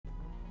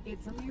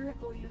It's a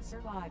miracle you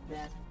survived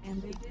that, and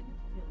they didn't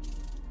kill you.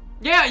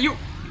 Yeah, you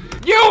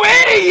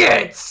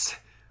idiots!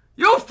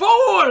 You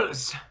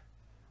fools!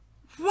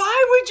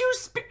 Why would you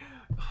speak?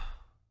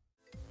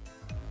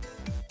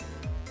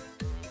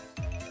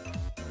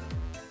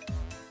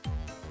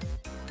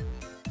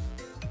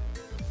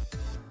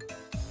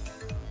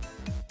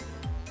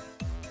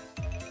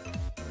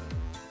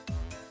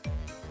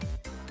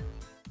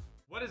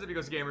 What is up,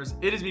 Migos Gamers?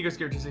 It is Migos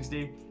Gamer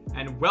 260,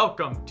 and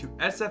welcome to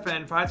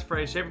SFN Fights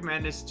Friday Shape of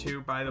Madness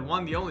 2 by the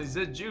one, the only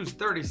Juice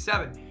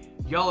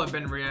 37. Y'all have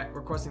been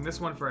requesting this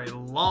one for a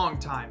long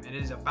time, and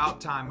it is about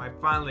time I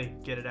finally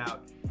get it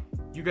out.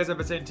 You guys have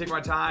been saying take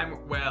my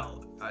time.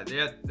 Well,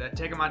 yeah, that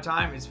taking my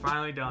time is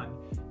finally done.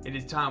 It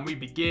is time we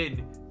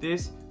begin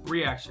this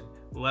reaction.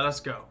 Let us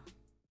go.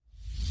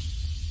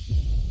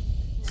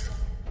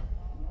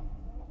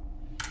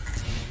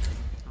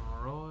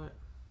 Alright.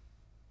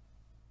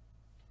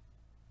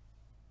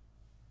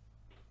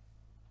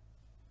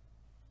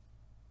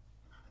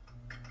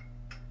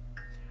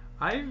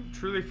 I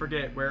truly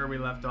forget where we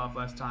left off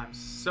last time,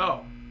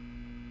 so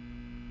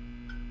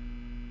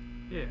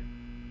yeah.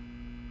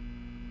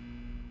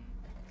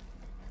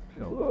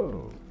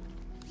 Hello.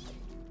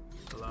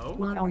 Hello?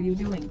 What are you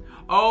doing?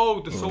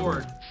 Oh, the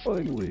sword.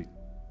 Finally.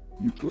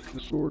 You took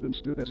the sword and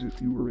stood as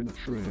if you were in a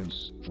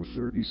trance for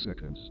 30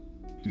 seconds.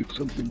 Did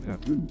something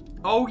happen?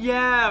 Oh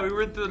yeah, we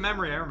went through the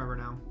memory. I remember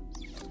now.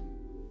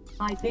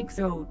 I think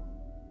so.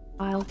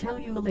 I'll tell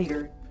you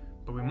later.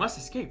 But we must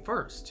escape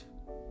first.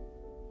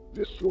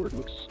 This sword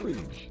looks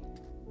strange.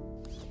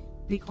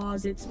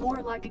 Because it's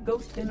more like a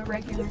ghost than a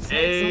regular sword so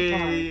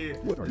Hey,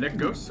 What are the you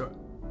ghost sword. far.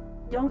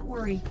 Don't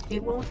worry,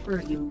 it won't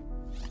hurt you.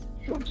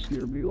 Don't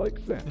scare me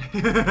like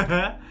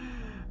that.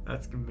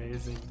 That's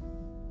amazing.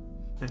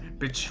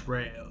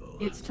 Betrayal.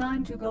 It's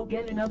time to go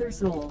get another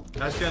soul.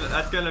 That's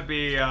gonna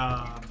be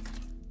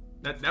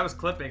that was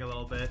clipping a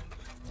little bit.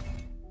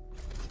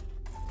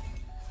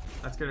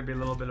 That's gonna be a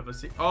little bit of a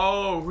see.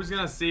 Oh, who's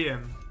gonna see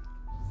him?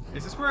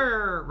 Is this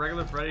where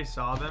regular Freddy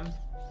saw them?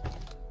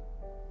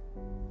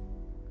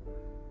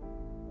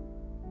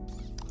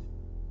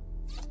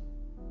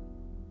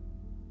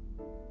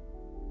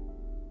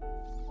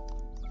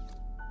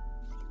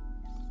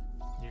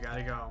 You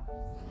gotta go.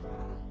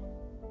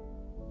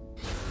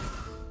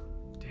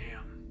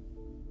 Damn.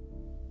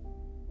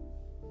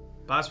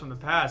 Blast from the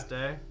past,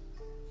 eh?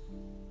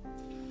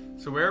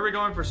 So where are we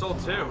going for Soul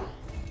 2?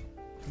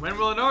 When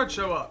will Anard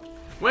show up?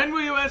 When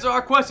will you answer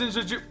our questions?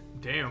 Did you?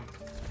 Damn.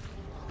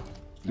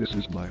 This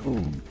is my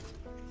home.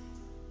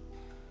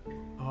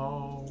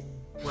 Oh,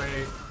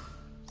 wait.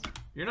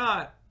 You're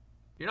not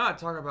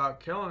talking about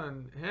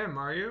killing him,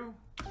 are you?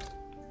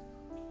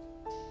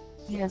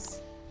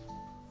 Yes,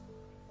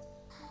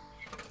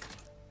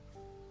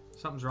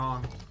 Something's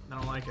wrong. I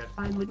don't like it.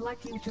 I would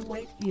like you to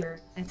wait here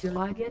until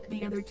I get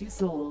the other two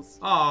souls.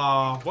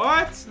 Aw,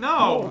 what?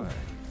 No.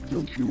 Why?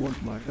 Don't you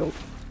want my help?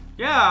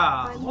 Yeah,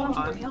 I hold want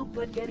your on. help,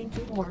 but getting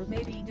to more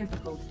may be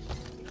difficult.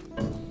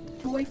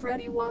 Toy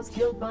Freddy was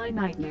killed by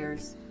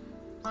nightmares.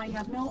 I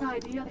have no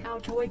idea how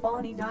Toy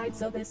Bonnie died,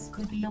 so this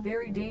could be a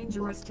very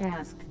dangerous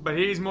task. But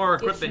he's more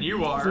It equipped should than be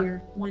you are.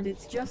 easier when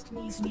it's just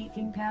me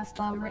sneaking past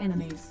our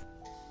enemies.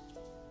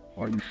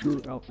 Are you sure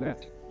about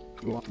that?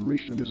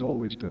 Cooperation is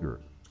always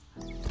better.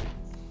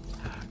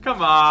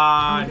 Come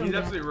I on, know he's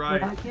that, absolutely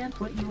But I right. can't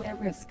put you at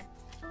risk.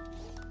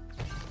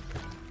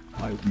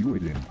 I'll be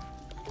waiting.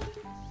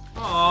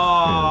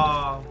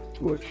 Aw.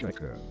 Toy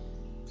checker.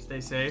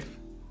 Stay safe.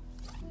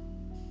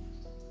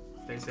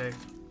 Stay safe.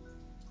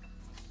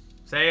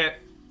 Say it.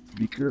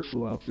 Be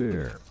careful out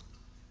there.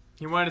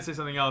 He wanted to say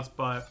something else,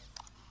 but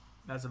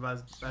that's about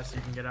as best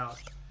you can get out.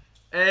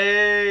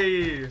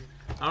 Hey!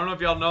 I don't know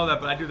if y'all know that,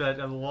 but I do that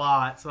a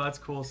lot, so that's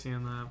cool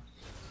seeing that.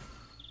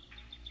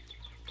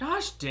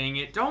 Gosh dang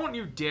it, don't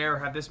you dare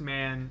have this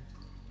man...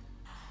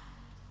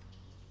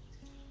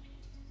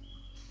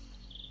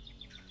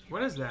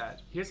 What is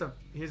that? He has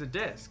a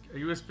disc, a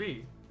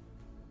USB.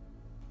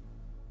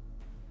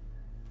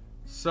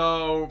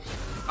 So,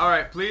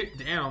 alright, please,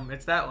 damn,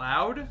 it's that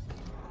loud?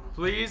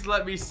 Please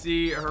let me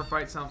see her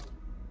fight some...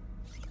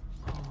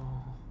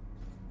 Oh.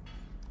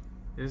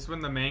 Is this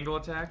when the mangle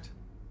attacked?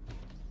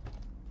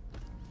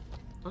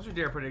 Don't you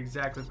dare put it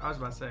exactly, I was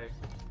about to say.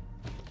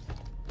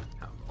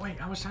 Wait,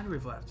 how much time do we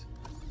have left?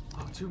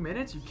 Oh, 2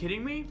 minutes? You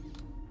kidding me?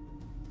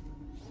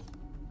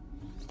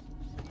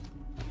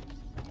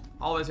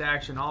 All this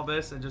action, all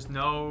this, and just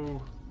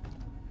no...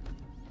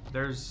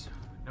 There's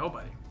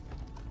nobody.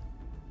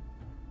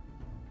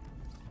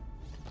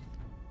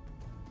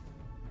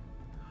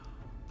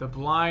 The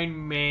blind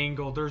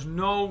mangle. There's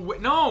no way.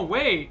 No,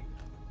 wait.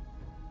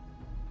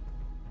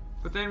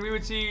 But then we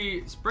would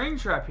see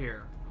Springtrap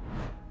here.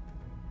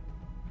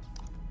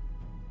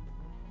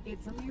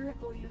 It's a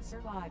miracle you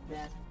survived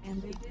that, and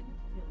they didn't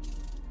kill you.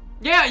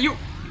 Yeah, you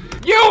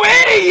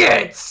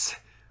idiots!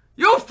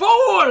 You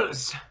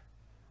fools!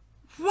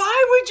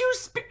 Why would you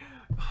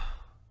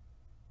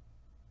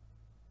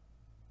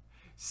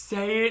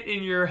say it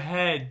in your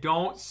head.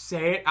 Don't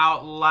say it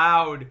out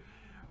loud.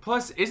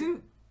 Plus,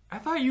 I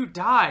thought you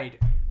died.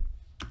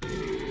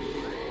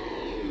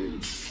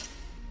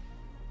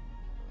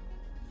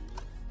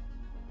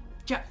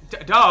 Yeah,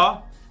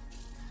 duh.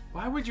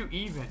 Why would you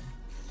even?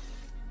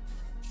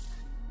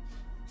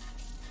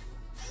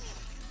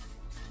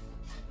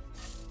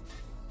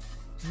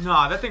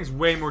 Nah, that thing's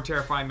way more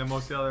terrifying than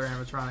most of the other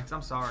animatronics.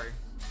 I'm sorry.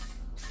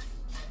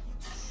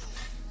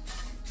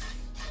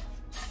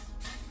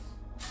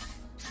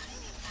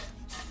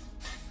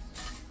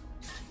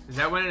 Is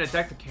that when it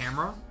attacked the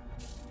camera?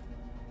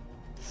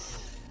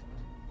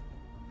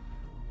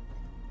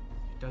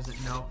 It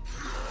doesn't know.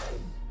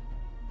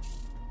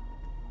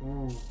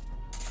 Ooh.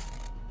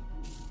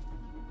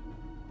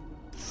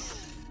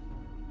 It's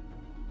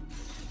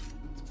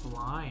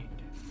blind.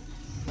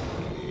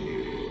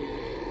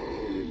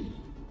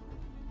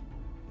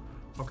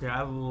 Okay,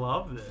 I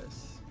love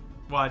this.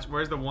 Watch,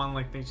 where's the one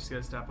like thing she's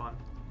gonna step on?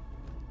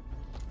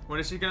 What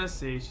is she gonna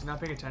see? She's not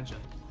paying attention.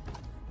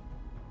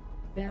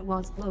 That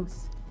was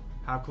close.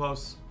 How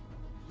close?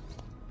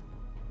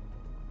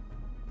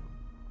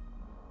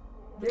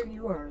 There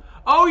you are.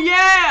 Oh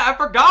yeah, I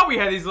forgot we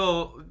had these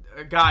little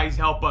guys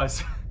help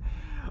us.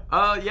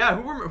 Yeah,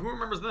 who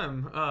remembers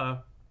them? Ugh.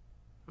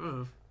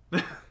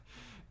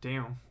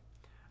 Damn.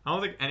 I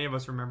don't think any of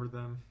us remember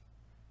them.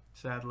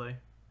 Sadly.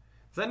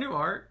 Is that new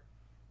art?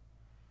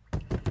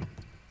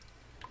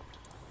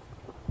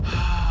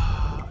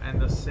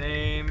 And the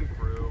same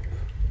group.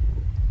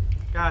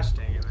 Gosh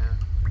dang it, man.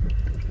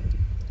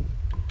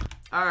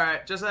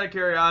 Alright, just out of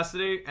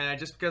curiosity, and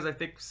just because I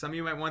think some of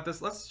you might want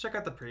this, let's check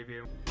out the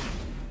preview.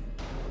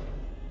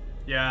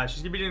 Yeah,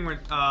 she's gonna be dealing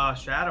with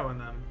Shadow in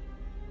them.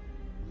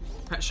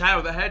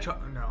 Shadow the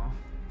Hedgehog. No.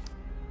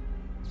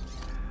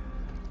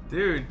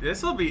 Dude,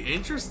 this will be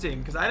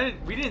interesting because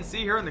we didn't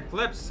see her in the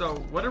clips, so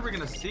what are we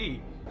gonna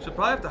see? She'll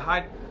probably have to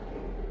hide.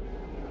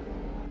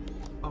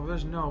 Oh,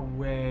 there's no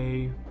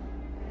way.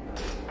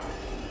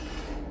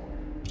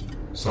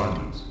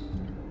 Silence.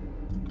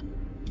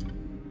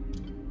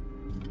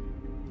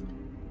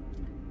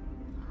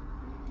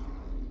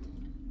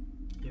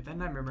 Yeah, that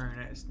nightmare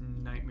marionette is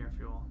nightmare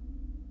fuel.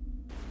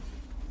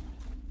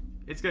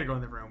 It's gonna go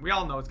in the room. We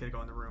all know it's gonna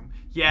go in the room.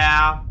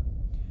 Yeah.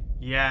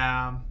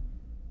 Yeah.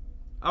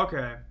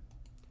 Okay.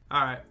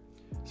 Alright.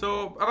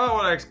 So, about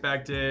what I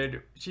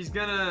expected, she's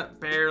gonna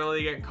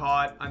barely get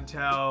caught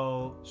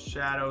until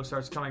Shadow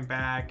starts coming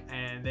back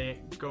and they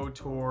go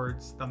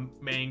towards the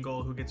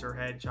Mangle who gets her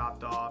head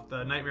chopped off.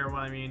 The nightmare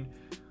one, I mean.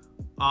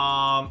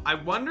 I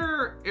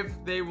wonder if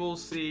they will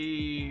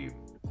see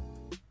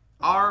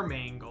our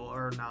Mangle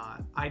or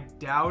not. I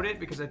doubt it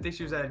because I think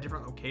she was at a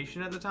different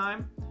location at the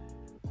time.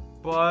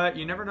 But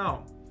you never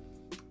know.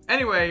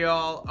 Anyway,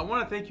 y'all, I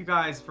want to thank you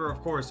guys for,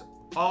 of course,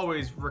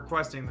 always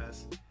requesting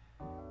this.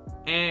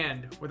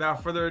 And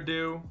without further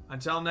ado,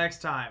 until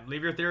next time,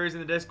 leave your theories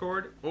in the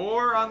Discord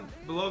or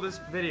below this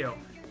video.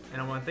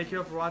 And I want to thank you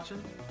all for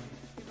watching.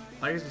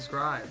 Like and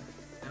subscribe.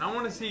 And I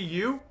want to see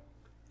you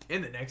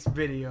in the next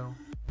video.